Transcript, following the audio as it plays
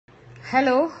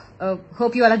Hello,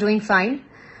 hope you all are doing fine.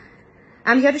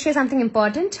 I'm here to share something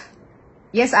important.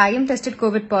 Yes, I am tested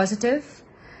COVID positive.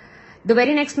 The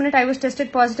very next minute I was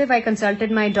tested positive, I consulted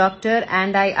my doctor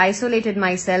and I isolated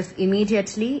myself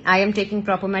immediately. I am taking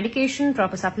proper medication,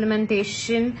 proper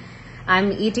supplementation.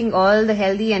 I'm eating all the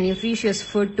healthy and nutritious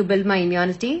food to build my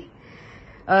immunity.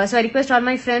 So I request all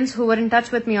my friends who were in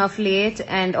touch with me of late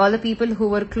and all the people who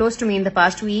were close to me in the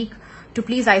past week to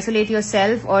please isolate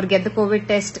yourself or get the COVID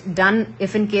test done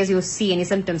if in case you see any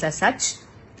symptoms as such.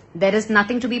 There is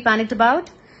nothing to be panicked about.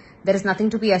 There is nothing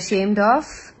to be ashamed of.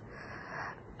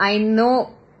 I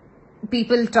know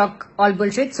people talk all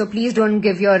bullshit, so please don't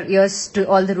give your ears to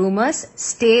all the rumors.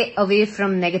 Stay away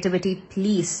from negativity,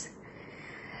 please.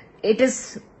 It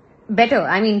is better.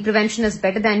 Prevention is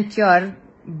better than cure.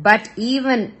 But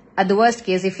even at the worst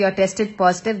case, if you're tested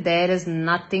positive, there is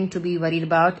nothing to be worried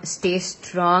about. Stay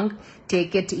strong.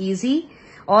 Take it easy.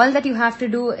 All that you have to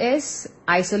do is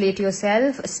isolate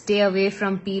yourself, stay away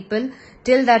from people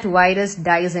till that virus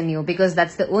dies in you, because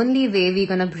that's the only way we're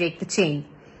going to break the chain.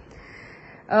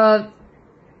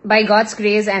 By God's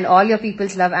grace and all your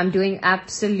people's love, I'm doing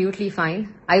absolutely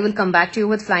fine. I will come back to you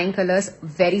with flying colors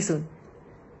very soon.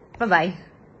 Bye-bye.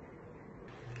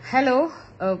 Hello,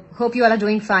 hope you all are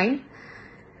doing fine.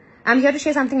 I'm here to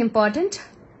share something important.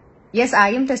 Yes, I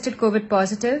am tested COVID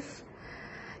positive.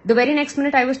 The very next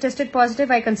minute I was tested positive,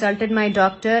 I consulted my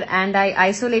doctor and I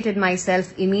isolated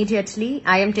myself immediately.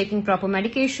 I am taking proper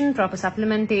medication, proper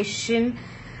supplementation.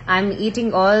 I'm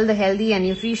eating all the healthy and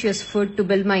nutritious food to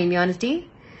build my immunity.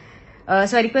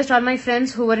 So I request all my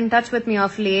friends who were in touch with me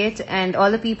of late and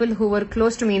all the people who were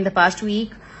close to me in the past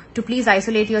week to please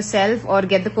isolate yourself or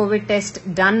get the COVID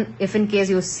test done if in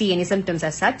case you see any symptoms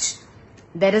as such.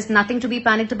 There is nothing to be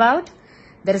panicked about.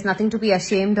 There is nothing to be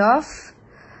ashamed of.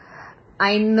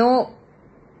 I know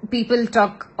people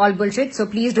talk all bullshit, so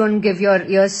please don't give your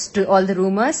ears to all the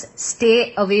rumors.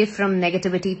 Stay away from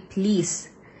negativity, please.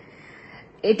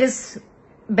 It is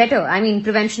better.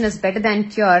 Prevention is better than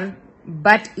cure.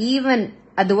 But even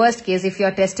at the worst case, if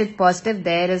you're tested positive,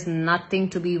 there is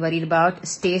nothing to be worried about.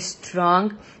 Stay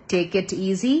strong. Take it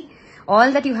easy.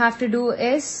 All that you have to do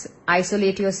is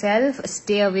isolate yourself,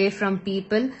 stay away from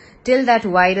people till that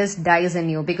virus dies in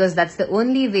you, because that's the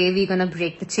only way we're going to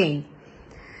break the chain.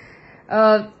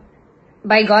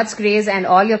 By God's grace and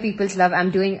all your people's love,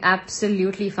 I'm doing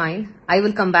absolutely fine. I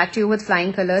will come back to you with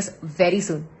flying colors very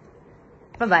soon.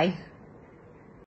 Bye-bye.